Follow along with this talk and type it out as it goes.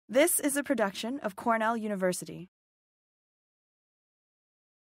This is a production of Cornell University.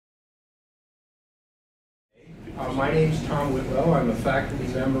 My name is Tom Whitlow. I'm a faculty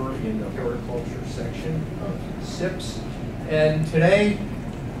member in the Horticulture Section of SIPS. And today,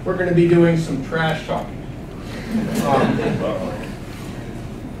 we're going to be doing some trash talking.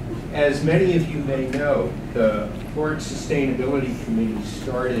 As many of you may know, the Hort Sustainability Committee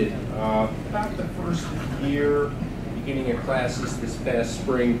started about the first year, beginning of classes this past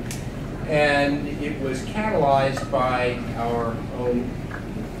spring, and it was catalyzed by our own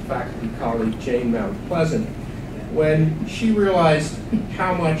faculty colleague, Jane Mount Pleasant, when she realized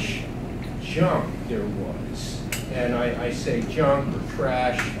how much junk there was. And I say junk or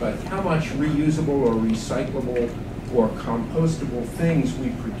trash, but how much reusable or recyclable or compostable things we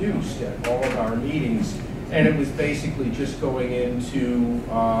produced at all of our meetings. And it was basically just going into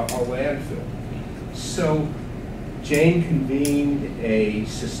a landfill. So Jane convened a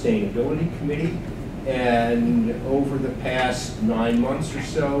sustainability committee, and over the past 9 months or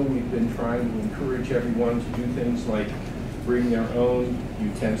so, we've been trying to encourage everyone to do things like bring their own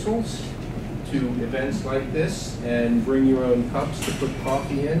utensils to events like this, and bring your own cups to put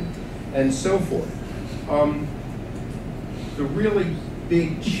coffee in, and so forth. The really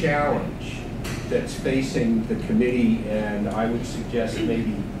big challenge that's facing the committee, and I would suggest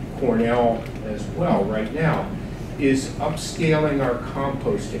maybe Cornell as well right now, is upscaling our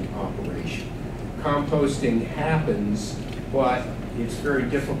composting operation. Composting happens, but it's very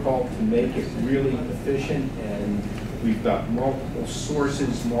difficult to make it really efficient, and we've got multiple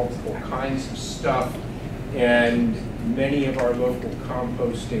sources, multiple kinds of stuff, and many of our local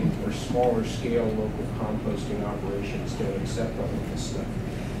composting or smaller scale local composting operations don't accept all of this stuff.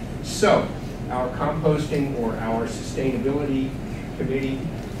 So our composting or our sustainability committee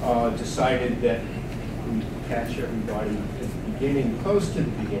decided that we'd catch everybody at the beginning, close to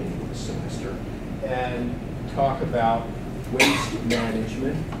the beginning of the semester, and talk about waste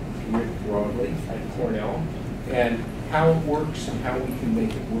management broadly at Cornell, and how it works and how we can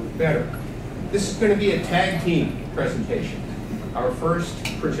make it work better. This is going to be a tag team presentation. Our first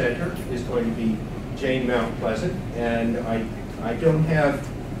presenter is going to be Jane Mount Pleasant, and I don't have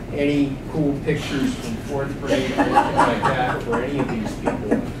any cool pictures from 4th grade or anything like that for any of these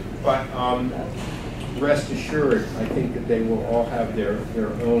people, but rest assured, I think that they will all have their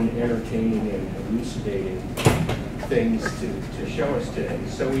own entertaining and elucidating things to show us today.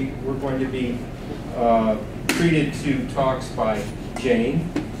 So we're going to be treated to talks by Jane,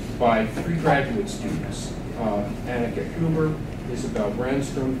 by 3 graduate students, Annika Huber, Isabel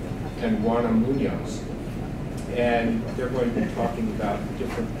Brandstrom, and Juana Munoz. And they're going to be talking about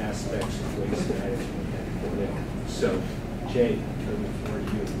different aspects of waste management at Cornell. So, Jane, I turn the floor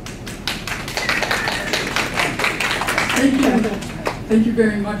to you. Thank you. Thank you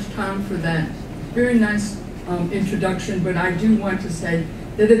very much, Tom, for that very nice introduction, but I do want to say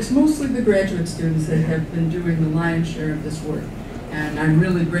that it's mostly the graduate students that have been doing the lion's share of this work, and I'm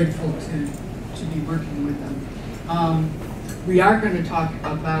really grateful to be working with them. We are going to talk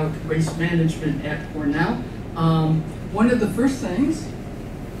about waste management at Cornell. One of the first things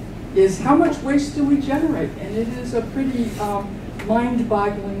is how much waste do we generate, and it is a pretty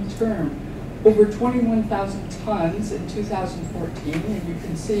mind-boggling term. Over 21,000 tons in 2014, and you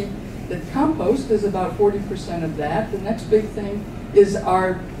can see that compost is about 40% of that. The next big thing is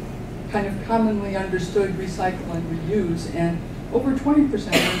our kind of commonly understood recycle and reuse, and over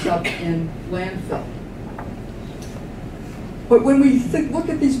 20% ends up in landfill. But when we look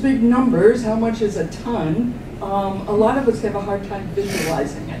at these big numbers, how much is a ton, a lot of us have a hard time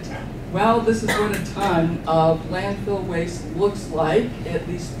visualizing it. Well, this is what a ton of landfill waste looks like, at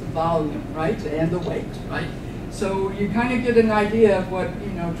least the volume, right, and the weight, right? So you kind of get an idea of what,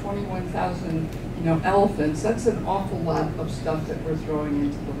 21,000, elephants, that's an awful lot of stuff that we're throwing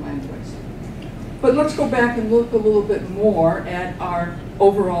into the land waste. But let's go back and look a little bit more at our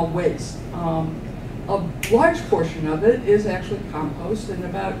overall waste. A large portion of it is actually compost, and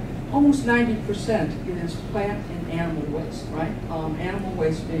about almost 90% is plant and animal waste, right? Animal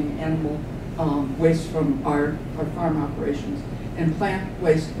waste being animal waste from our farm operations, and plant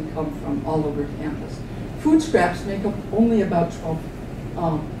waste can come from all over campus. Food scraps make up only about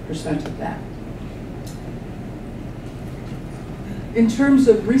 12% of that. In terms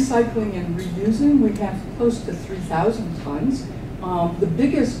of recycling and reusing, we have close to 3,000 tons. The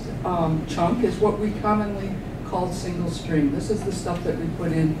biggest chunk is what we commonly call single stream. This is the stuff that we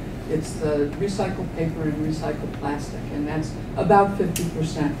put in. It's the recycled paper and recycled plastic, and that's about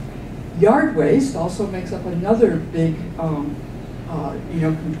 50%. Yard waste also makes up another big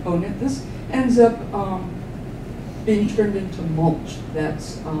component. This ends up being turned into mulch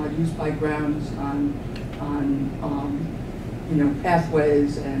that's used by grounds on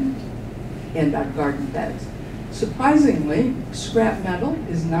pathways and on garden beds. Surprisingly, scrap metal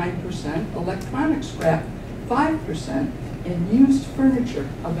is 9%, electronic scrap 5%, and used furniture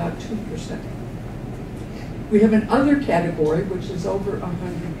about 2%. We have an other category which is over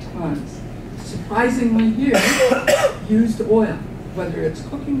 100 tons. Surprisingly here, used oil, whether it's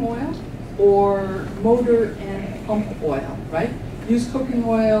cooking oil or motor and pump oil, right? Used cooking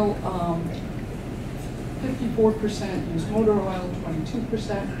oil, 54%, used motor oil,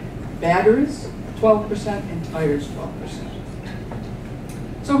 22%, batteries, 12%, and tires, 12%.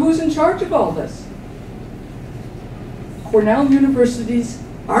 So who's in charge of all this? Cornell University's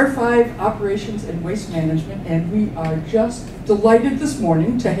R5 Operations and Waste Management, and we are just delighted this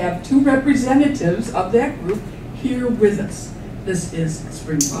morning to have two representatives of that group here with us. This is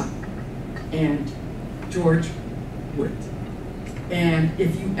Springbok and George Wood. And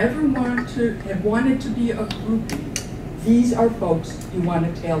if you ever have wanted to be a groupie, these are folks you want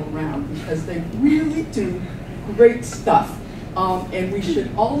to tail around because they really do great stuff. And we should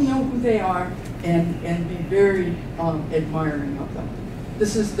all know who they are and be very admiring of them.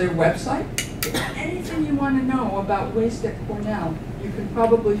 This is their website. Anything you want to know about waste at Cornell, you can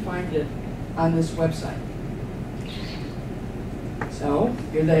probably find it on this website. So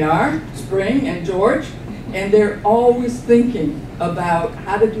here they are, Spring and George, and they're always thinking about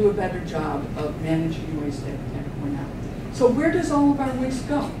how to do a better job of managing waste at Cornell. So where does all of our waste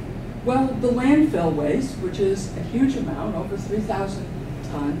go? Well, the landfill waste, which is a huge amount, over 3,000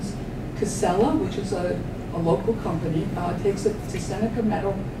 tons. Casella, which is a local company, takes it to Seneca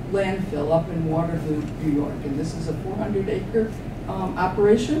Metal Landfill up in Waterloo, New York. And this is a 400-acre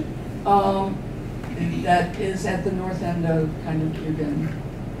operation that is at the north end of kind of Cuban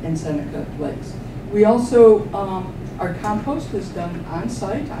and Seneca Lakes. We also, our compost is done on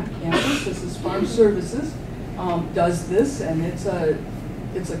site, on campus. This is Farm Services, does this, and it's a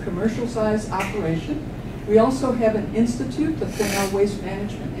commercial size operation. We also have an institute, the Cornell Waste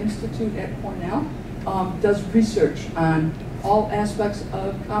Management Institute at Cornell, does research on all aspects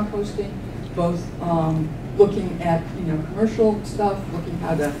of composting, both looking at commercial stuff, looking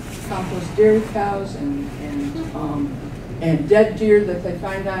how to compost dairy cows and dead deer that they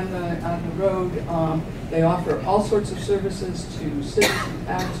find on the road. They offer all sorts of services to cities and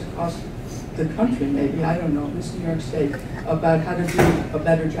towns across the country, maybe, I don't know, this New York State, about how to do a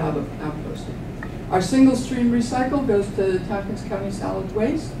better job of composting. Our single stream recycle goes to Tompkins County Solid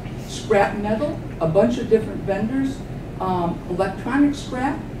Waste, scrap metal, a bunch of different vendors, electronic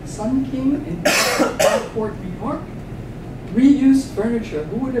scrap, Sun King in Rockport, New York, reused furniture,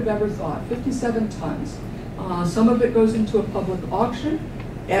 who would have ever thought, 57 tons. Some of it goes into a public auction.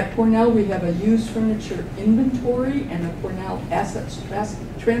 At Cornell, we have a used furniture inventory and a Cornell assets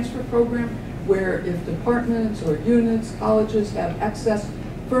transfer program where if departments or units, colleges have excess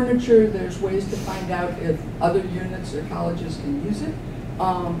furniture, there's ways to find out if other units or colleges can use it.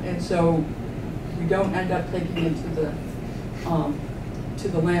 And so we don't end up taking it to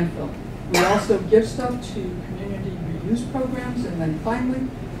the landfill. We also give stuff to community reuse programs, and then finally,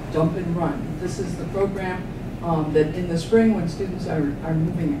 dump and run. This is the program that in the spring, when students are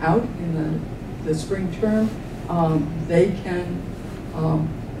moving out in the spring term, they can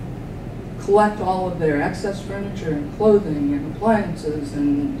collect all of their excess furniture and clothing and appliances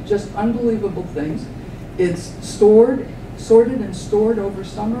and just unbelievable things. It's sorted and stored over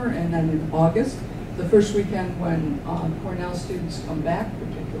summer, and then in August, the first weekend when Cornell students come back,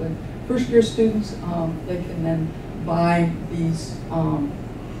 particularly first-year students, they can then buy these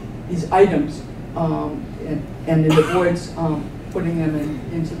items, and it avoids putting them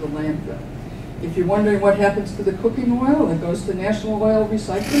into the landfill. If you're wondering what happens to the cooking oil, it goes to National Oil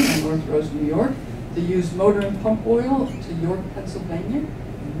Recycling in North Rose, New York. The used motor and pump oil to York, Pennsylvania.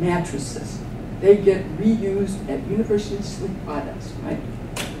 Mattresses, they get reused at University Sleep Products, right?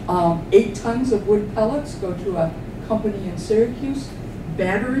 8 tons of wood pellets go to a company in Syracuse.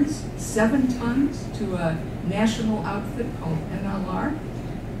 Batteries, 7 tons to a national outfit called NLR.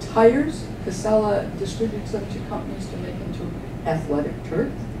 Tires, Casella distributes them to companies to make into athletic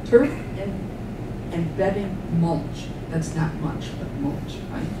turf and bedding mulch. That's not much, but mulch,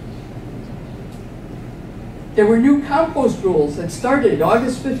 right? There were new compost rules that started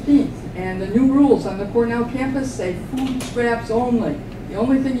August 15th, and the new rules on the Cornell campus say food scraps only. The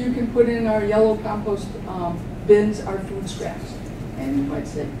only thing you can put in our yellow compost bins are food scraps. And you might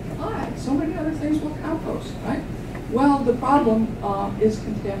say, why? So many other things will compost, right? Well, the problem is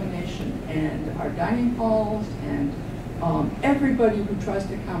contamination, and our dining halls and everybody who tries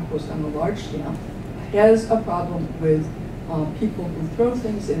to compost on a large scale has a problem with people who throw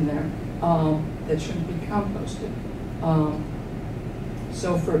things in there that shouldn't be composted.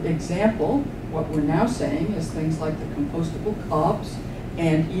 So for example, what we're now saying is things like the compostable cups,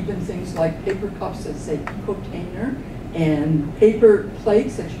 and even things like paper cups that say container, and paper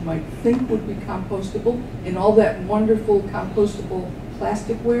plates that you might think would be compostable, and all that wonderful compostable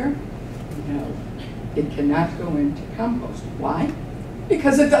plasticware. No, it cannot go into compost. Why?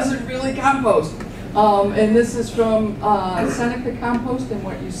 Because it doesn't really compost. And this is from Seneca Compost, and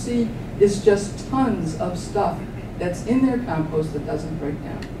what you see is just tons of stuff that's in their compost that doesn't break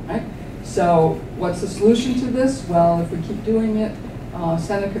down, right? So what's the solution to this? Well, if we keep doing it,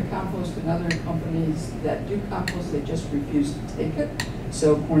 Seneca Compost and other companies that do compost, they just refuse to take it.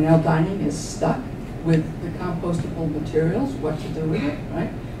 So Cornell Dining is stuck with the compostable materials, what to do with it,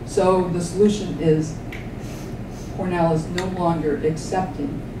 right? So the solution is Cornell is no longer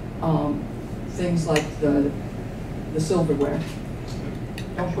accepting things like the silverware.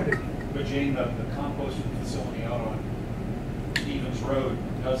 Don't put it. But Jane, the composting facility out on Stevens Road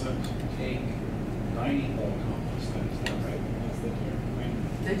doesn't take dining hall compost, then, is that right?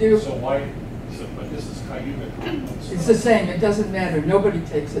 They do. So why, but this is Cayuga compost. It's the same, it doesn't matter. Nobody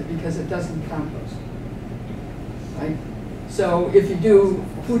takes it because it doesn't compost. Right? So if you do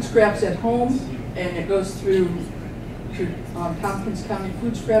food scraps at home and it goes through Tompkins County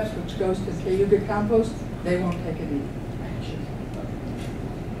Food Scraps, which goes to Cayuga Compost, they won't take it either.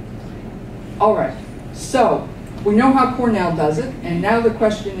 All right, so we know how Cornell does it, and now the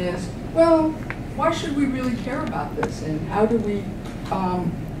question is, well, why should we really care about this, and how do we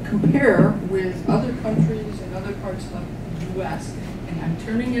compare with other countries and other parts of the U.S.? And I'm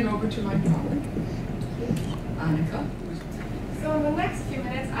turning it over to my colleague, Annika. So in the next few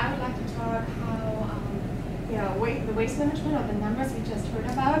minutes, I would like to talk how the waste management, or the numbers we just heard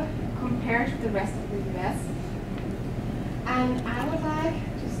about, compared to the rest of the U.S. And I would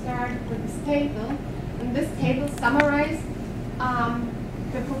like to start with this table. And this table summarizes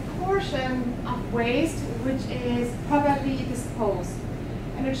the proportion of waste which is properly disposed.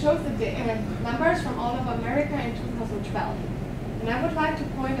 And it shows the numbers from all of America in 2012. And I would like to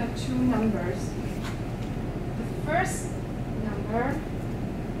point out two numbers. The first number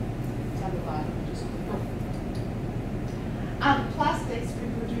are the plastics we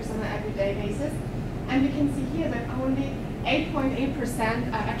produce on an everyday basis. And you can see here that only 8.8%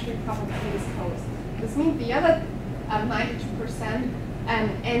 are actually properly disposed. This means the other 92%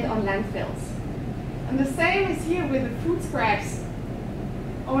 end on landfills. And the same is here with the food scraps.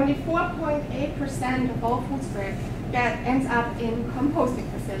 Only 4.8% of all food scraps ends up in composting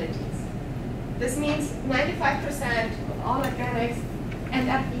facilities. This means 95% of all organics end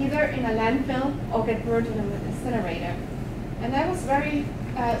up either in a landfill or get burned in an incinerator. And I was very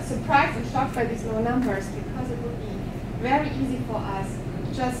surprised and shocked by these low numbers, because it would be very easy for us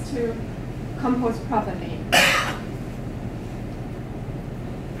just to compost properly.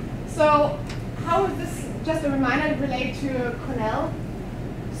 So how is this, just a reminder, relate to Cornell?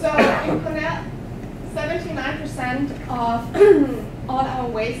 So in Cornell, 79% of all our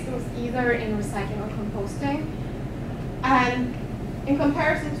waste goes either in recycling or composting. And in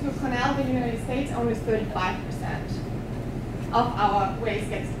comparison to Cornell, the United States, only 35% of our waste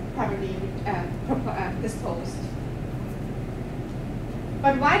gets properly disposed.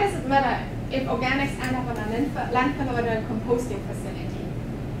 But why does it matter if organics end up on a landfill or a composting facility?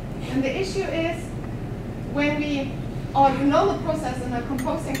 And the issue is, when the normal process in a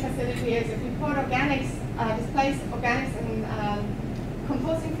composting facility is, if we put organics, displace organics in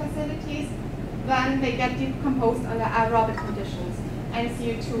composting facilities, then they get decomposed under aerobic conditions, and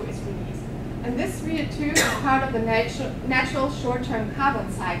CO2 is released. And this CO2 is part of the natural short-term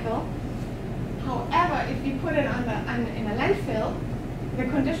carbon cycle. However, if we put it in a landfill, the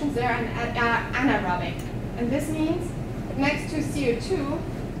conditions there are anaerobic. And this means next to CO2,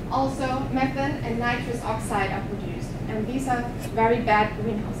 also methane and nitrous oxide are produced. And these are very bad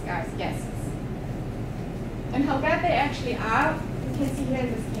greenhouse gases. And how bad they actually are, you can see here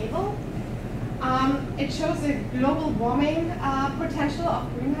in this table. It shows the global warming potential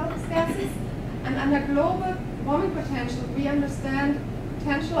of greenhouse gases. And under global warming potential, we understand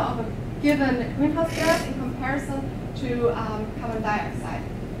potential of a given greenhouse gas in comparison to carbon dioxide.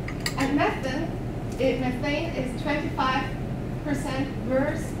 And methane is 25%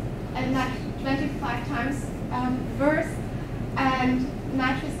 worse, and not 25 times worse, and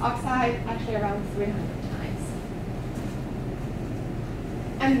nitrous oxide actually around 300 times.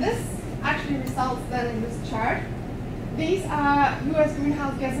 And this actually results then in this chart. These are US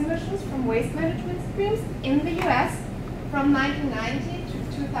greenhouse gas emissions from waste management streams in the US from 1990 to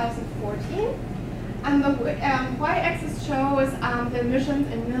 2014. And the y-axis shows the emissions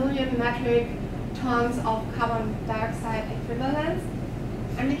in million metric tons of carbon dioxide equivalents.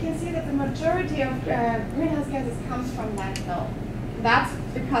 And you can see that the majority of greenhouse gases comes from landfill. That's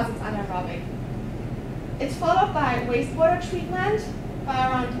because it's anaerobic. It's followed by wastewater treatment by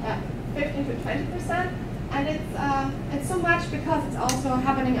around 15 to 20%, and it's so much because it's also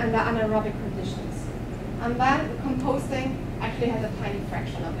happening under anaerobic conditions. And then composting actually has a tiny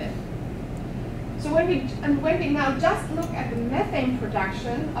fraction of it. So when we now just look at the methane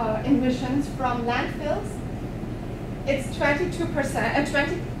production emissions from landfills, it's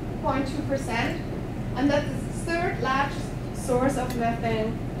 20.2%, and that's the third largest source of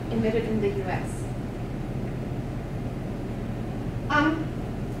methane emitted in the US.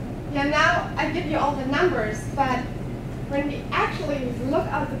 Yeah, now I give you all the numbers, but when we actually look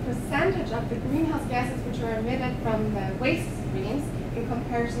at the percentage of the greenhouse gases which are emitted from the waste streams in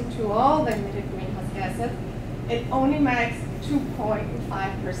comparison to all the emitted greenhouse gases, it only makes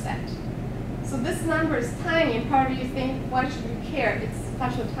 2.5%. So this number is tiny, and probably you think, why should you care? It's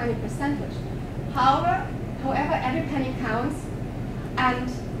such a tiny percentage. However, every penny counts,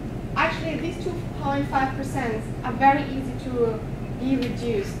 and actually these 2.5% are very easy to be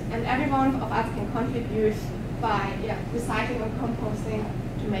reduced, and every one of us can contribute by recycling and composting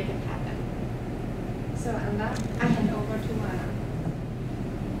to make it happen. So, and that I hand over to Mana.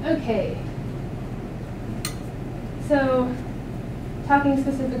 Okay. So, talking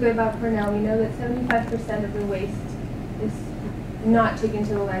specifically about Cornell, we know that 75% of the waste is not taken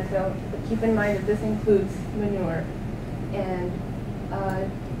to the landfill, but keep in mind that this includes manure and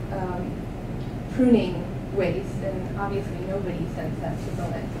pruning waste, and obviously nobody sends that to the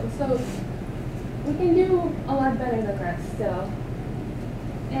landfill. So we can do a lot better than that still.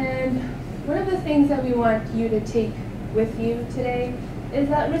 And one of the things that we want you to take with you today is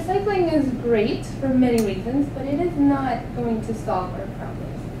that recycling is great for many reasons, but it is not going to solve our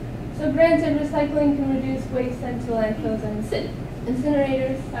problems. So granted, recycling can reduce waste sent to landfills and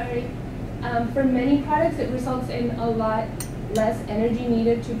incinerators, for many products, it results in a lot less energy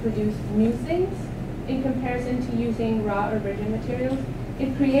needed to produce new things in comparison to using raw or virgin materials.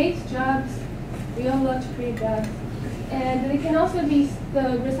 It creates jobs. We all love to create jobs. And they can also be, the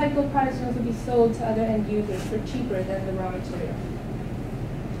recycled products can also be sold to other end users for cheaper than the raw material.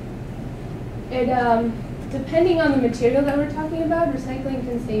 Depending on the material that we're talking about, recycling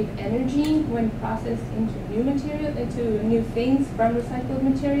can save energy when processed into new material, into new things from recycled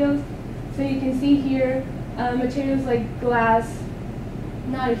materials. So you can see here, materials like glass,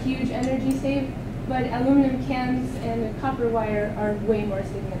 not a huge energy save, but aluminum cans and copper wire are way more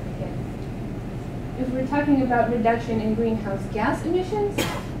significant. If we're talking about reduction in greenhouse gas emissions,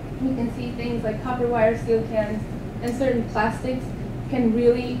 we can see things like copper wire, steel cans, and certain plastics can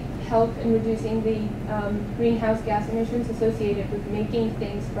really help in reducing the greenhouse gas emissions associated with making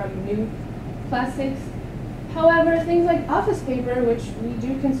things from new plastics. However, things like office paper, which we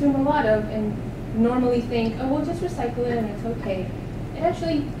do consume a lot of and normally think, oh, we'll just recycle it and it's okay, it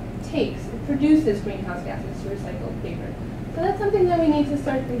actually it produces greenhouse gases to recycled paper. So that's something that we need to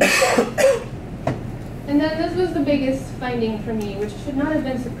start thinking about. And then this was the biggest finding for me, which should not have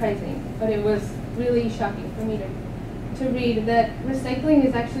been surprising, but it was really shocking for me to read, that recycling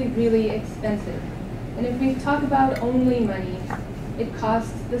is actually really expensive. And if we talk about only money, it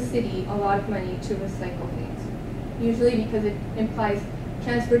costs the city a lot of money to recycle things. Usually because it implies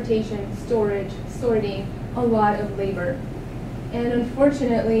transportation, storage, sorting, a lot of labor. And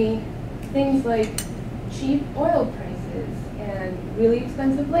unfortunately, things like cheap oil prices and really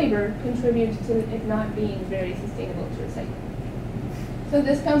expensive labor contribute to it not being very sustainable to recycle. So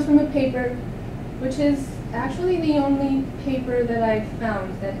this comes from a paper, which is actually the only paper that I've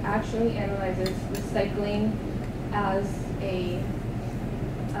found that actually analyzes recycling as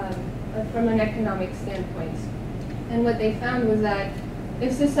from an economic standpoint. And what they found was that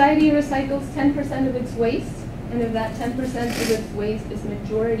if society recycles 10% of its waste, and if that 10% of its waste is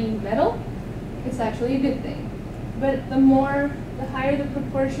majority metal, it's actually a good thing. But the higher the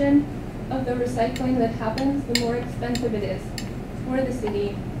proportion of the recycling that happens, the more expensive it is for the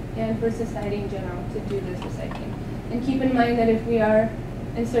city and for society in general to do this recycling. And keep in mind that if we are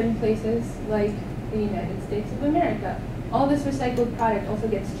in certain places like the United States of America, all this recycled product also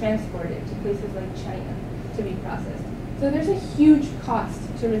gets transported to places like China to be processed. So there's a huge cost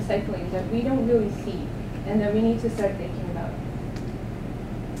to recycling that we don't really see and that we need to start thinking about.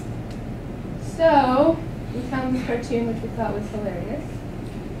 So we found this cartoon, which we thought was hilarious.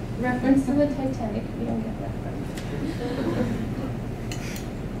 Reference to the Titanic, we don't get that from.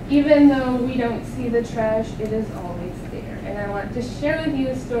 Even though we don't see the trash, it is always there. and I want to share with you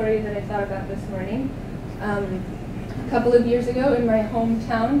a story that I thought about this morning. A couple of years ago in my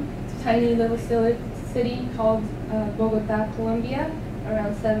hometown, a tiny little city called Bogota, Colombia,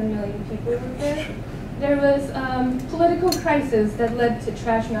 around 7 million people live there. There was political crisis that led to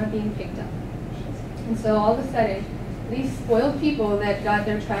trash not being picked up. And so all of a sudden, these spoiled people that got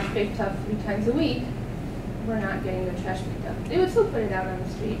their trash picked up 3 times a week were not getting their trash picked up. They would still put it out on the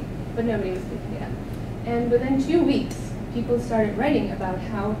street, but nobody was picking it up. And within 2 weeks, people started writing about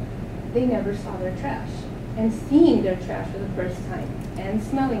how they never saw their trash, and seeing their trash for the first time, and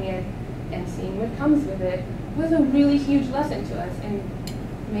smelling it, and seeing what comes with it was a really huge lesson to us. And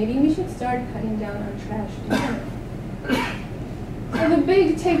maybe we should start cutting down on trash in general. So the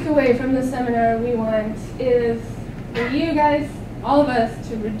big takeaway from the seminar we want is for you guys, all of us,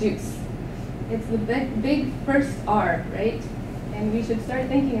 to reduce. It's the big first R, right? And we should start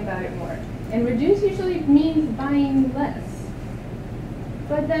thinking about it more. And reduce usually means buying less.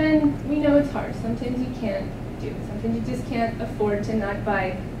 But then we know it's hard. Sometimes you can't do it. Sometimes you just can't afford to not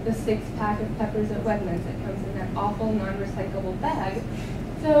buy the 6-pack of peppers at Wegmans that comes in that awful non-recyclable bag.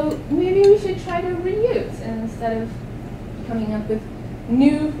 So maybe we should try to reuse, and instead of coming up with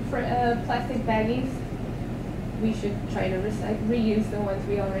new plastic baggies, we should try to reuse the ones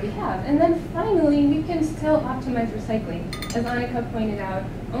we already have. And then finally, we can still optimize recycling. As Annika pointed out,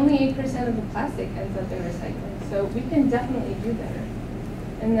 only 8% of the plastic ends up in recycling, so we can definitely do better.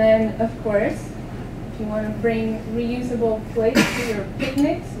 And then, of course, if you want to bring reusable plates to your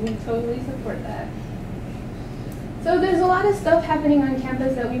picnics, we totally support that. So there's a lot of stuff happening on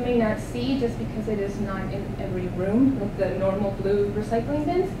campus that we may not see just because it is not in every room with the normal blue recycling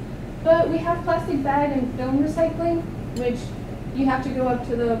bins. But we have plastic bag and film recycling, which you have to go up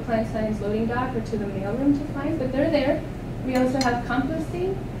to the plant science loading dock or to the mailroom to find, but they're there. We also have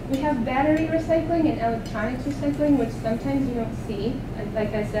composting. We have battery recycling and electronics recycling, which sometimes you don't see.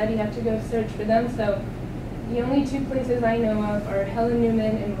 Like I said, you have to go search for them. So the only 2 places I know of are Helen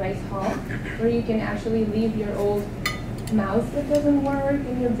Newman and Rice Hall, where you can actually leave your old mouse that doesn't work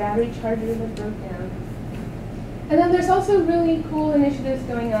and your battery charger that broke down. And then there's also really cool initiatives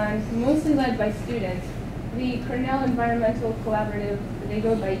going on, mostly led by students. The Cornell Environmental Collaborative, they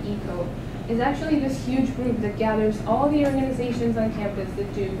go by ECO, is actually this huge group that gathers all the organizations on campus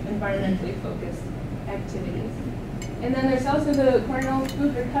that do environmentally focused activities. And then there's also the Cornell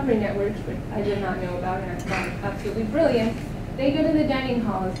Food Recovery Network, which I did not know about and I found absolutely brilliant. They go to the dining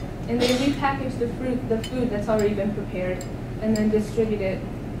halls and they repackage the food that's already been prepared and then distribute it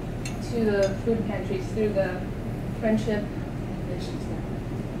to the food pantries through the Friendship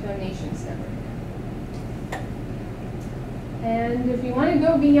Donations Network. And if you want to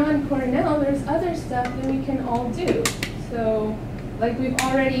go beyond Cornell, there's other stuff that we can all do. So, like we've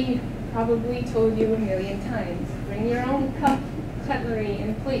already probably told you a million times, bring your own cup, cutlery,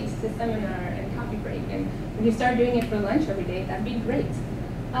 and plates to seminar and coffee break. And if you start doing it for lunch every day, that'd be great.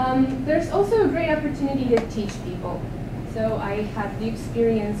 There's also a great opportunity to teach people. So I had the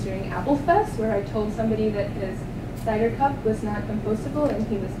experience during Apple Fest where I told somebody that his cider cup was not compostable and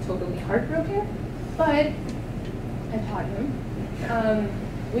he was totally heartbroken, but I taught him.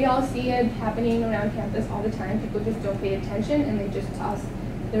 We all see it happening around campus all the time. People just don't pay attention and they just toss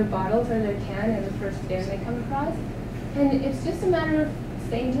their bottles or their can in the first bin they come across. And it's just a matter of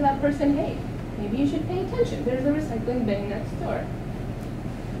saying to that person, hey, maybe you should pay attention. There's a recycling bin next door.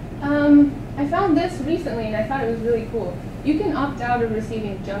 I found this recently and I thought it was really cool. You can opt out of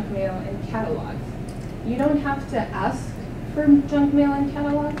receiving junk mail and catalogs. You don't have to ask for junk mail and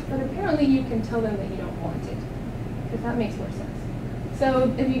catalogs, but apparently you can tell them that you don't want it, because that makes more sense.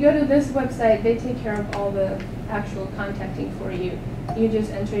 So if you go to this website, they take care of all the actual contacting for you. You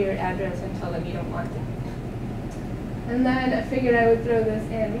just enter your address and tell them you don't want it. And then I figured I would throw this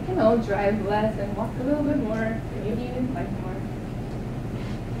in. We can all drive less and walk a little bit more, maybe even bike more.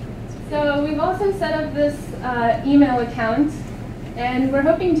 So we've also set up this email account, and we're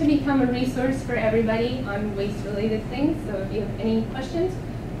hoping to become a resource for everybody on waste-related things. So if you have any questions,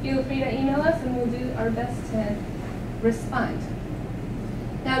 feel free to email us, and we'll do our best to respond.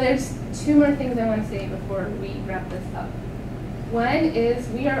 Now there's 2 more things I want to say before we wrap this up. One is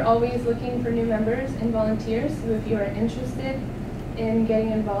we are always looking for new members and volunteers, so if you are interested in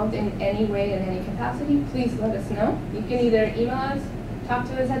getting involved in any way, in any capacity, please let us know. You can either email us, talk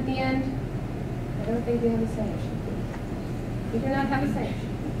to us at the end. I don't think we have a sign-up sheet. We do not have a sign-up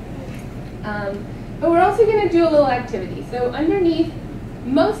sheet. But we're also going to do a little activity. So underneath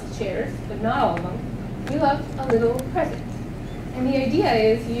most chairs, but not all of them, we left a little present. And the idea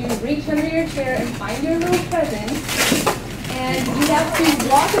is you reach under your chair and find your little present, and you have to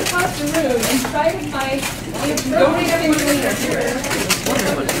walk across the room and try to find Don't get any cleaner here.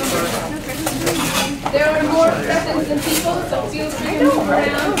 There are more presents than people, so feel free to move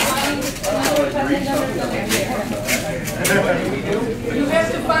around. Another present number You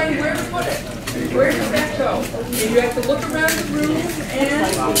have to find where to put it. Where does that go? And you have to look around the room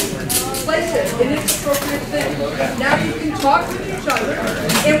and place it in its appropriate thing. Now you can talk with each other,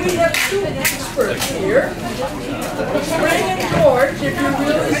 and we have two experts here. Spring and George, if you're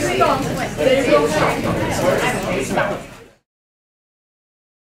really stumped, they will help.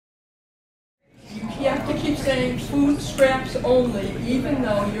 You have to keep saying food scraps only, even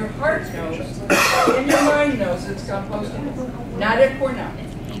though your heart knows and your mind knows it's composting. Not at Cornell.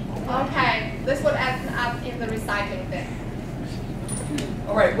 Okay, this would end up in the recycling bin.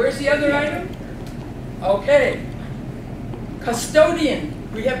 All right, where's the other item? Okay. Custodian.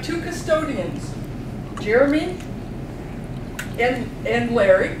 We have two custodians, Jeremy and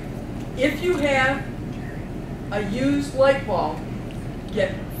Larry. If you have a used light bulb,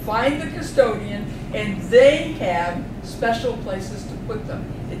 find the custodian, and they have special places to put them.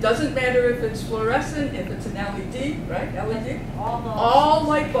 It doesn't matter if it's fluorescent, if it's an LED, right? LED? All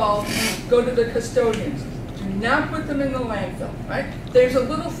light bulbs go to the custodians. Do not put them in the landfill, right? There's a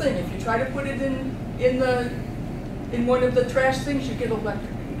little thing. If you try to put it in one of the trash things, you get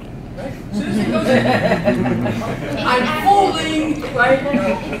electrocuted. Right? As soon as it goes in, I'm fooling, right?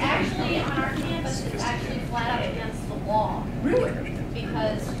 It's actually on our campus. It's actually flat up against the wall. Really?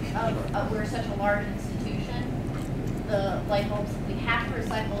 Because we're such a large institution, the light bulbs, we have to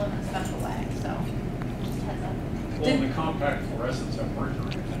recycle them in a special way, so just heads up. Well, the compact fluorescents have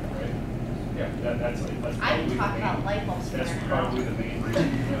mercury in it, right? Yeah, that's I probably can talk about light bulbs here that's now. probably the main reason.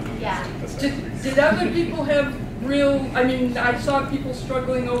 Yeah. Did other people have real, I mean, I saw people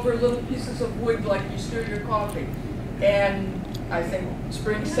struggling over little pieces of wood like you stir your coffee. And I think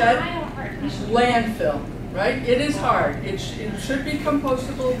Spring said, I have a hard time. landfill, right? It is hard. It should be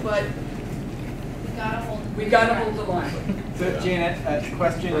compostable, but we gotta hold the line. So Janet, a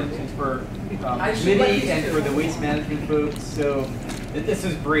question is for I should let committee you and do for it. the waste management folks. So this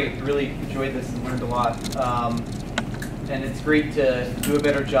was great. Really enjoyed this and learned a lot. And it's great to do a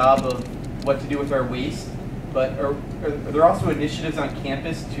better job of what to do with our waste. But are there also initiatives on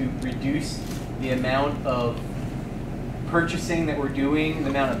campus to reduce the amount of purchasing that we're doing, the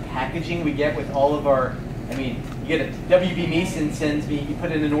amount of packaging we get with all of our, I mean, you get a, WB Mason sends me, you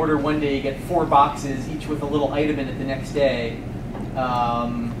put in an order one day, you get 4 boxes, each with a little item in it the next day.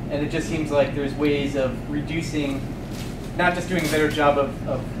 And it just seems like there's ways of reducing, not just doing a better job of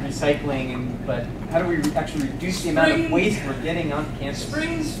recycling, but how do we actually reduce the amount of waste we're getting on campus?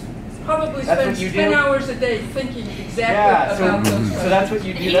 Springs probably That's spends what you 10 do? hours a day thinking exactly Yeah, about those so that's what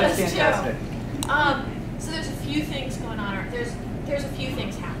you do. That's Yes, too. fantastic. So there's a few things going on. There's a few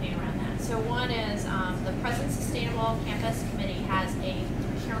things happening around that. So one is the President Sustainable Campus Committee has a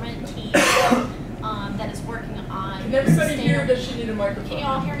procurement team that is working on. Can everybody hear? sustainable- Does she need a microphone? Can you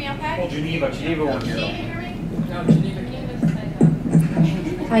all hear me okay? Well, Geneva won't Can hear. you hear me? No, Geneva.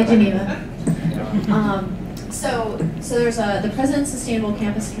 Hi, Geneva. So there's the President Sustainable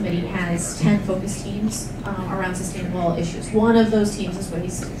Campus Committee has 10 focus teams around sustainable issues. One of those teams is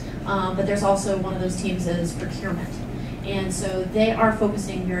waste, but there's also one of those teams is procurement. And so they are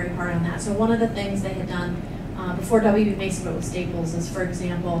focusing very hard on that. So one of the things they had done before WB Mason, but with Staples, is, for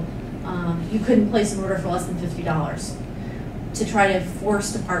example, you couldn't place an order for less than $50 to try to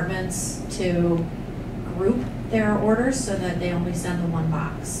force departments to group their orders so that they only send the 1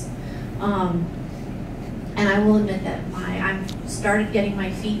 box. And I will admit that I've started getting my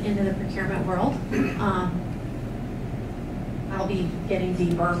feet into the procurement world. I'll be getting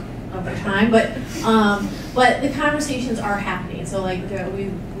deeper over time, but the conversations are happening. So like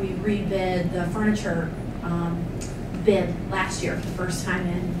we rebid the furniture bid last year for the first time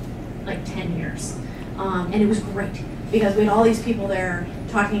in like 10 years, and it was great because we had all these people there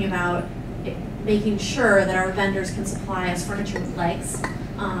talking about making sure that our vendors can supply us furniture with legs.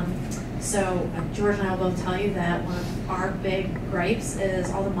 So George and I will both tell you that one of our big gripes is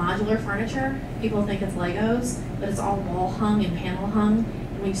all the modular furniture. People think it's Legos, but it's all wall hung and panel hung.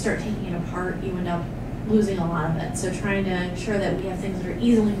 And when you start taking it apart, you end up losing a lot of it. So trying to ensure that we have things that are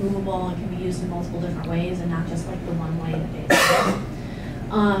easily movable and can be used in multiple different ways and not just like the one way that they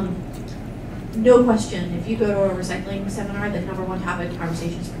no question, if you go to a recycling seminar, the #1 topic of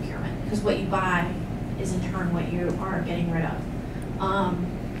conversation is procurement. Because what you buy is in turn what you are getting rid of.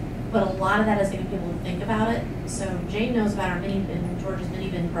 But a lot of that is getting people to think about it. So Jane knows about our mini bin, George's mini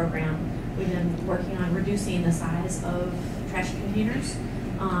bin program. We've been working on reducing the size of trash containers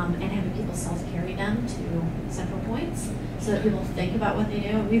and having people self-carry them to central points so that people think about what they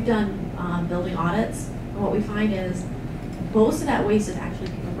do. We've done building audits And what we find is most of that waste is actually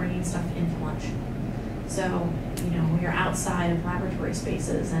people bringing stuff into lunch. So, you know, when you're outside of laboratory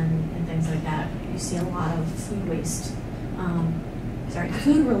spaces and things like that, you see a lot of food waste.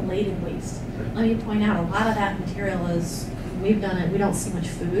 Food-related waste. Let me point out, a lot of that material is, we've done it, we don't see much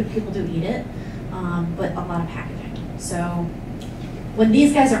food, people do eat it, but a lot of packaging. So when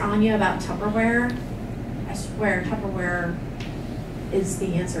these guys are on you about Tupperware, I swear Tupperware is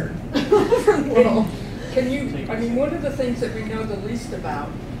the answer for the world. Can you, I mean, one of the things that we know the least about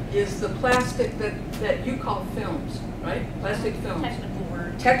is the plastic that you call films, right? Plastic films. Technical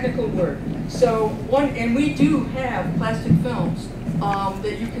word. Technical word. So and we do have plastic films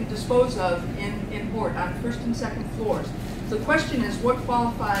that you can dispose of in Hort on first and second floors. The question is, what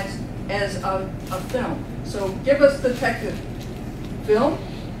qualifies as a film? So give us the technical film.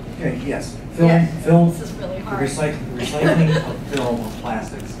 Okay, yes. Yes. Film, This is really hard. recycling of film of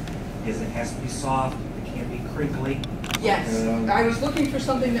plastics is it has to be soft, it can't be crinkly. Yes, I was looking for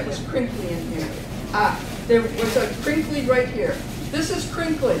something that was crinkly in here. There was a crinkly right here. This is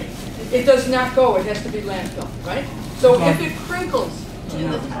crinkly. It does not go, it has to be landfill, right? So if it crinkles, To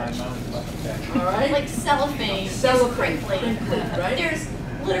the touch. all right? Like cellophane is Cellophane, crinkly. right? There's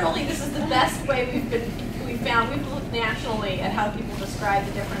literally, this is the best way we've found. We've looked nationally at how people describe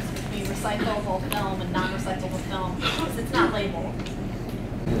the difference between recyclable film and non-recyclable film because it's not labeled.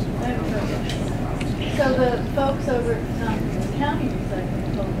 So the folks over at County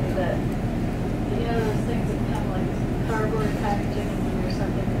Recycling told me that, you know, those things that come like cardboard packaging or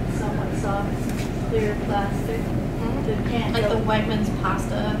something that's somewhat soft, clear plastic that can't Like go. the Wegmans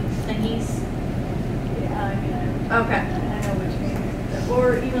pasta thingies. Yeah, I mean, Okay. I know what you mean.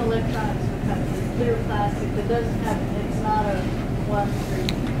 Or even electronics would come in clear plastic that doesn't have, it's not a 1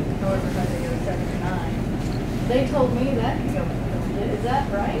 3 North or 79. They told me that could go. Is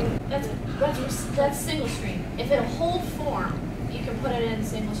that right? That's single stream. If it'll hold form, you can put it in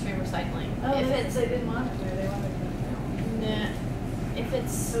single stream recycling. Oh, if it's they didn't want it there. They wanted it nah,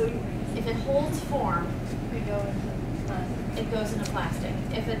 if it holds form, to go into plastic. it goes into plastic.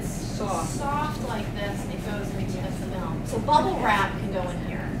 If it's Soft. like this, it goes into the film. So bubble wrap can go in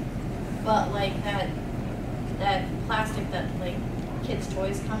here, but like that plastic that like kids'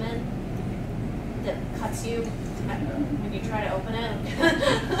 toys come in that cuts you when you try to open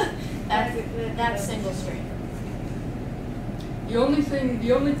it. that's single stream.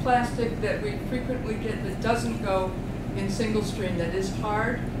 The only plastic that we frequently get that doesn't go in single stream that is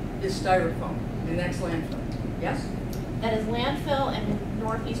hard is styrofoam, and that's landfill. Yes? That is landfill in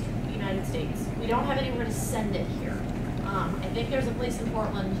northeast United States. We don't have anywhere to send it here. I think there's a place in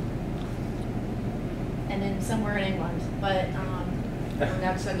Portland and then somewhere in England, but We're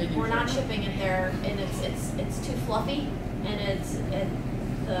not sending it. we're not shipping it there, and it's too fluffy, and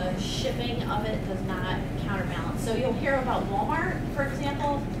the shipping of it does not counterbalance. So you'll hear about Walmart, for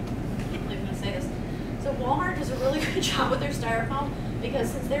example. I can't believe I'm going to say this. So Walmart does a really good job with their styrofoam because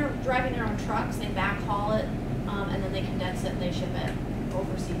since they're driving their own trucks, they backhaul it, and then they condense it and they ship it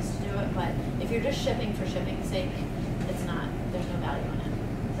overseas to do it. But if you're just shipping for shipping's sake, it's not. There's no value in it.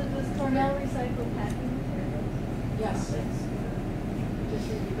 So does Cornell recycle packing materials? Yes. Just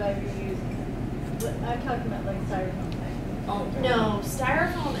reuse. But I'm talking about like styrofoam packing. Oh, No,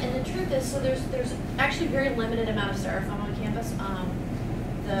 styrofoam, and the truth is, so there's actually very limited amount of styrofoam on campus.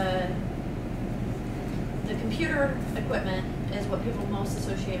 The computer equipment is what people most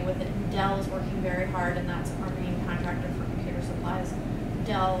associate with it. Dell is working very hard, and that's our main contractor for computer supplies.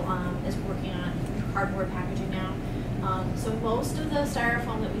 Dell is working on cardboard packaging now. So most of the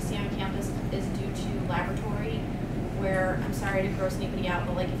styrofoam that we see on campus is due to laboratory, where, I'm sorry to gross anybody out,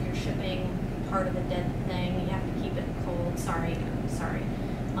 but like if you're shipping part of a dead thing, you have to keep it cold. Sorry.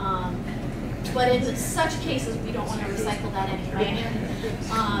 But in such cases, we don't want to recycle that anyway,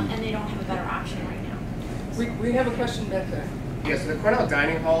 and they don't have a better option right now. We have a question back there. Yes, the Cornell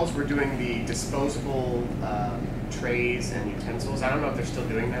dining halls, we're doing the disposable trays and utensils. I don't know if they're still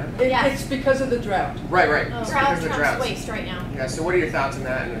doing that. It's because of the drought. Right. Oh. It's Drought because of the trumps droughts. waste right now. Yeah, so what are your thoughts on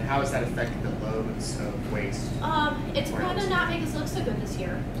that, and how has that affected the loads of waste? It's going to not make us look so good this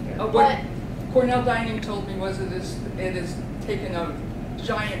year. What Cornell Dining told me was it is taken a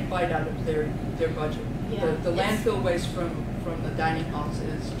giant bite out of their budget. Yeah. The landfill waste from the dining halls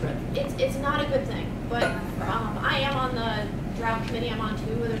is dreadful. It's not a good thing, but I am on the drought committee. I'm on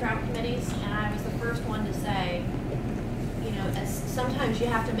 2 of the drought committees, and I was the first one to say, you know, sometimes you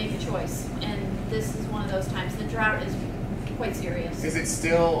have to make a choice, and this is one of those times. The drought is quite serious. Is it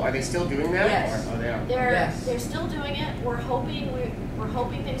still? Are they still doing that? Yes. Or, oh, they are. They're still doing it. We're hoping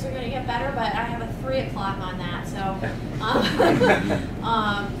things are going to get better, but I have a 3 o'clock on that. So,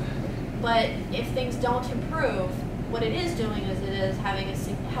 But if things don't improve, what it is doing is it is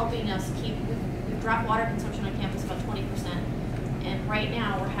helping us keep, we've dropped water consumption on campus about 20%. And right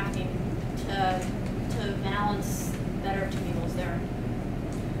now we're having to balance better two evils there.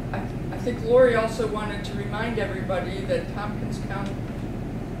 I think Lori also wanted to remind everybody that Tompkins County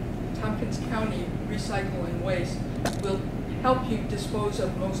Recycling Waste will help you dispose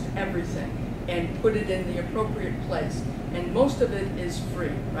of most everything and put it in the appropriate place. And most of it is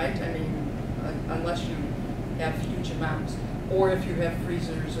free, right? I mean, unless you have huge amounts. Or if you have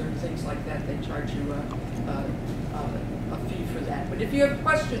freezers or things like that, they charge you a fee for that. But if you have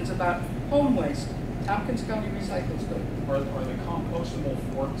questions about home waste, Tompkins County Recycles good. Are the compostable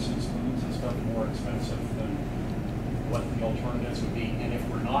forks and spoons and stuff more expensive than what the alternatives would be? And if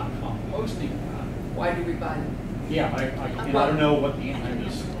we're not composting that, why do we buy them? Yeah, I don't know what the intent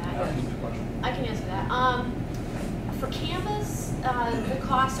is. Asking the question. I can answer that. For campus, the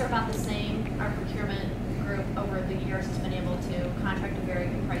costs are about the same. Our procurement group over the years has been able to contract a very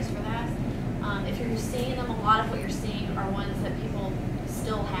good price for that. If you're seeing them, a lot of what you're seeing are ones that people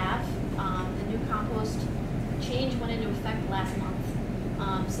still have. The new compost change went into effect last month.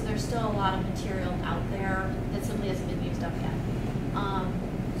 So there's still a lot of material out there that simply hasn't been used up yet.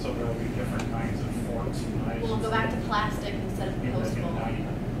 So there will be different kinds of forks and knives. We'll go back to plastic instead of compostable.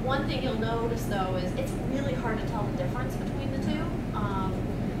 One thing you'll notice though is it's really hard to tell the difference between the two.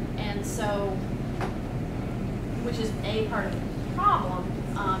 And so, which is a part of the problem,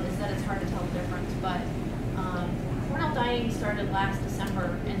 is that it's hard to tell the difference. But Cornell Dining started last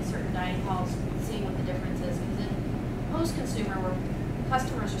December in certain dining halls, seeing what the difference is. Because in post-consumer, where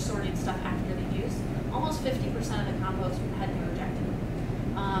customers are sorting stuff after the use, almost 50% of the compost had been rejected.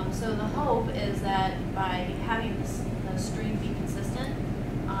 So the hope is that by having the stream be consistent,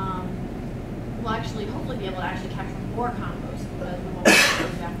 we'll actually hopefully be able to actually capture more compost because we won't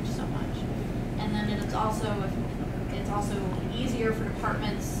reject so much. And then it's also easier for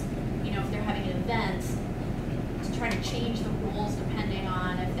departments, you know, if they're having an event, to try to change the rules depending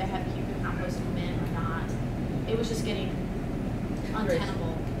on if they have keep the compost come in or not. It was just getting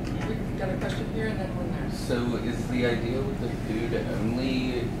untenable. Yeah. We've got a question here and then one there. So is the idea with the food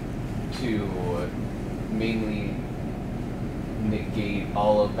only to mainly negate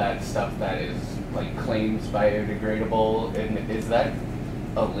all of that stuff that is like claims biodegradable, and is that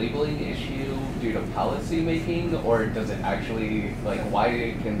a labeling issue due to policy making, or does it actually, like,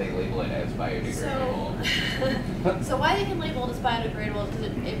 why can they label it as biodegradable? So why they can label it as biodegradable is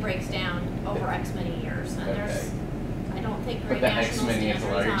because it breaks down over X many years, and there's, I don't think, great national standards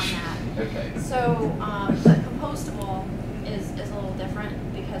on that. Okay. So but compostable is a little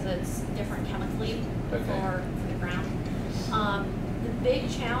different because it's different chemically for the ground. The big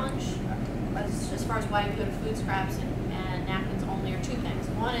challenge, as far as why we go to food scraps and napkins only, are two things.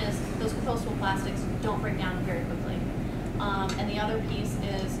 One is those compostable plastics don't break down very quickly. And the other piece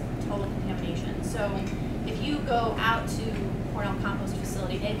is total contamination. So if you go out to Cornell compost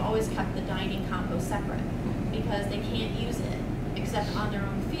facility, they've always kept the dining compost separate because they can't use it except on their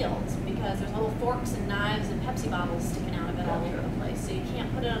own fields because there's little forks and knives and Pepsi bottles sticking out of it all over the place. So you can't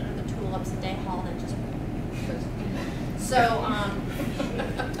put it under the tulips and day hall and it just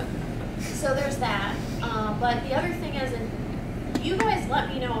so there's that. But the other thing is, and you guys let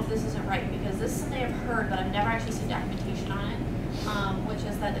me know if this isn't right, because this is something I've heard, but I've never actually seen documentation on it, which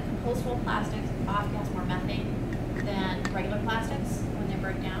is that the compostable plastics often has more methane than regular plastics when they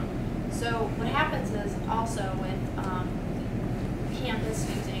break down. So what happens is also with campus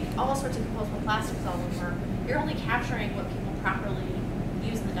using all sorts of compostable plastics all over, you're only capturing what people properly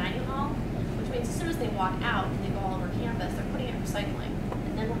use in the dining hall, which means as soon as they walk out and they go all over campus, they're putting it in recycling.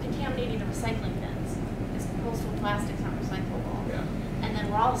 And then we're contaminating the recycling bins because compostable plastics aren't recyclable. Yeah. And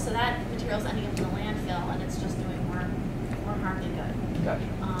then so that material's ending up in the landfill and it's just doing more harm than good. Gotcha.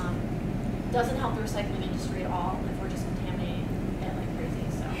 Doesn't help the recycling industry at all if we're just contaminating it like crazy.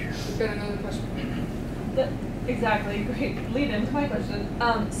 So we've got another question. Exactly, great lead into my question.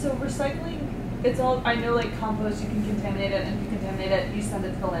 So recycling, it's all, I know like compost, you can contaminate it, and if you contaminate it, you send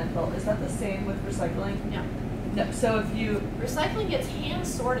it to the landfill. Is that the same with recycling? No. No, so if you... Recycling gets hand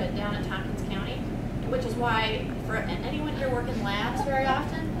sorted down in Tompkins County, which is why, for anyone here work in labs very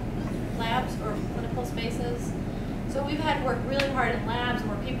often, labs or clinical spaces, so we've had to work really hard in labs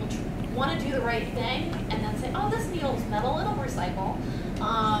where people want to do the right thing and then say, oh, this needle's metal, it'll recycle.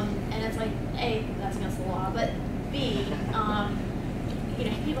 And it's like, A, that's against the law, but B, you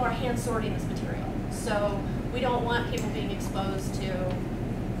know, people are hand sorting this material. So we don't want people being exposed to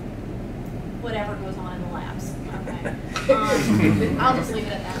whatever goes on in the labs. Okay. I'll just leave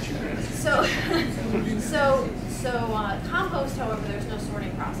it at that. So compost, however, there's no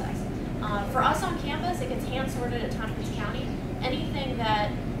sorting process. For us on campus, it gets hand sorted at Tompkins County. Anything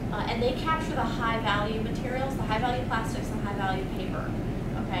that, and they capture the high value materials, the high value plastics and high value paper.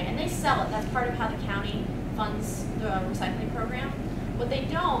 Okay, and they sell it. That's part of how the county funds the recycling program. What they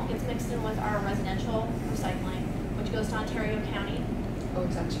don't gets mixed in with our residential recycling, which goes to Ontario County. Oh,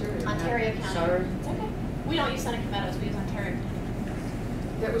 it's Ontario. Ontario County. Sorry. It's okay. We don't use Seneca Meadows, we use Ontario County.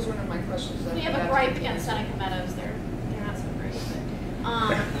 That was one of my questions. We have a gripe against Seneca Meadows. They're not so great.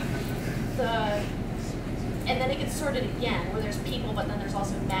 But, and then it gets sorted again, where there's people, but then there's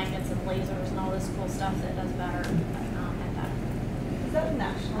also magnets and lasers and all this cool stuff that does better at that. Is that a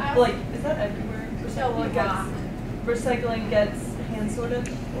national? Is that everywhere? Recycling gets hand sorted,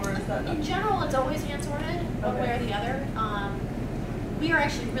 or is that? In general, it's always hand sorted, one way or the other. We are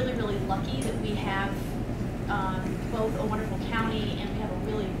actually really, really lucky that we have both a wonderful county and we have a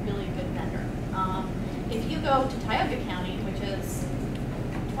really, really good vendor. If you go to Tioga County, which is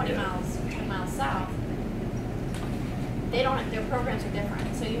 20 miles south, they don't. Their programs are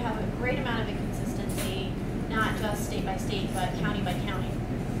different. So you have a great amount of inconsistency, not just state by state, but county by county.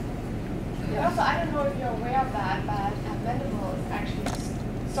 Yeah. Also, I don't know if you're aware of that, but Venable is actually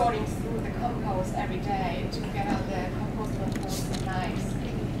sorting through the compost every day to get out the compostable and knives.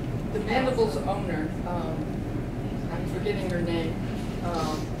 The Venable's owner, I'm forgetting her name,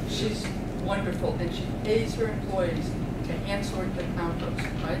 she's wonderful, and she pays her employees to hand sort the compost,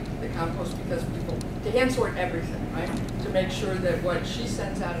 right? The compost, because people, to hand sort everything, right? To make sure that what she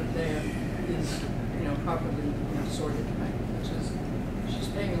sends out of there is, properly, sorted, right? Which is, she's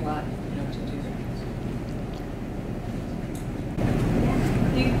paying a lot, to do that.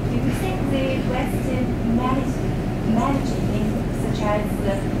 Do you think the Western managing such as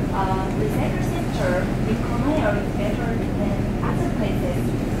the recycle center in Cornell is better than other places?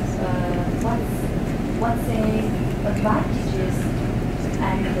 What's the advantages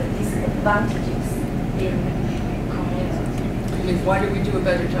and the disadvantages in Cornell? You mean, why do we do a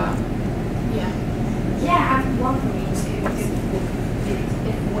better job? Yeah, I'm wondering if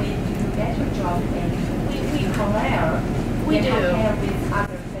we do a better job in Cornell We do. compare with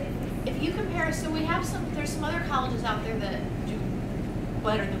other places. If you compare, so we have there's some other colleges out there that do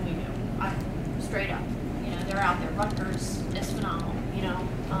better than we do. Straight up, they're out there. Rutgers is phenomenal,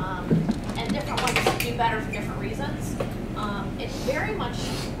 and different ones do better for different reasons. It very much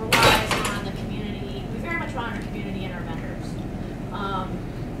relies on the community. We very much rely on our community and our vendors.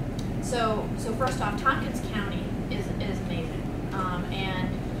 So first off, Tompkins County is amazing, and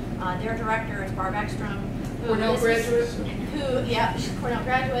their director is Barb Ekstrom. Cornell graduate? She's a Cornell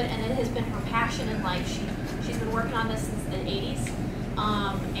graduate, and it has been her passion in life. She's been working on this since the 80s,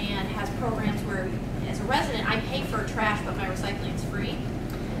 and has programs where, as a resident, I pay for trash, but my recycling is free.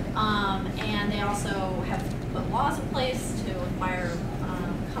 And they also have put laws in place to require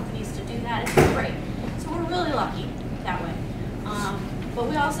companies to do that. It's been great. So we're really lucky that way. But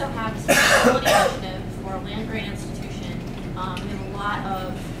we also have a sustainability initiative for a land grant institution. We have a lot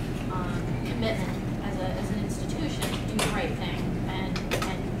of commitment as an institution to do the right thing and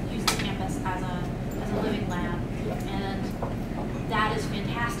use the campus as a living lab. And that is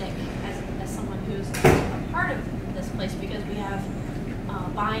fantastic as someone who's a part of this place, because we have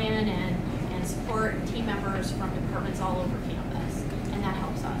buy-in and support and team members from departments all over campus, and that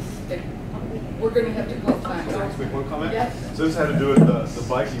helps us. We're going to have to call time. Can I just make one comment? Yes. So this had to do with the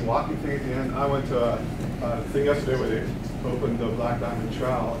biking, walking thing at the end. I went to a thing yesterday where they opened the Black Diamond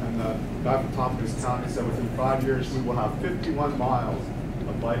Trail, and the guy from Tompkins County said within 5 years we will have 51 miles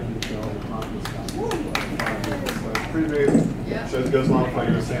of biking trail in Tompkins County. So it's pretty amazing. Yeah. So it goes along with what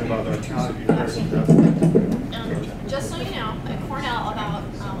you were saying about our county being very successful. Just so you know, at Cornell,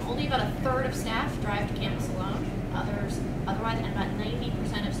 only about a third of staff drive to campus alone. Otherwise, and about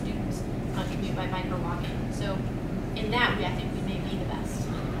 90% of students commute by bike or walking. So, in that way, I think we may be the best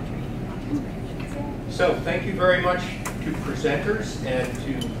in the country. So thank you very much to presenters and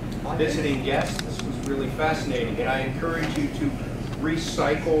to visiting guests. This was really fascinating, and I encourage you to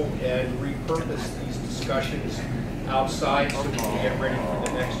recycle and repurpose these discussions outside so we can get ready for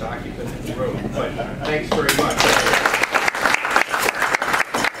the next occupant of the room. But thanks very much.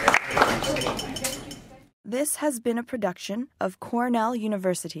 This has been a production of Cornell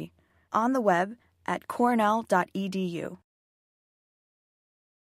University, on the web at cornell.edu.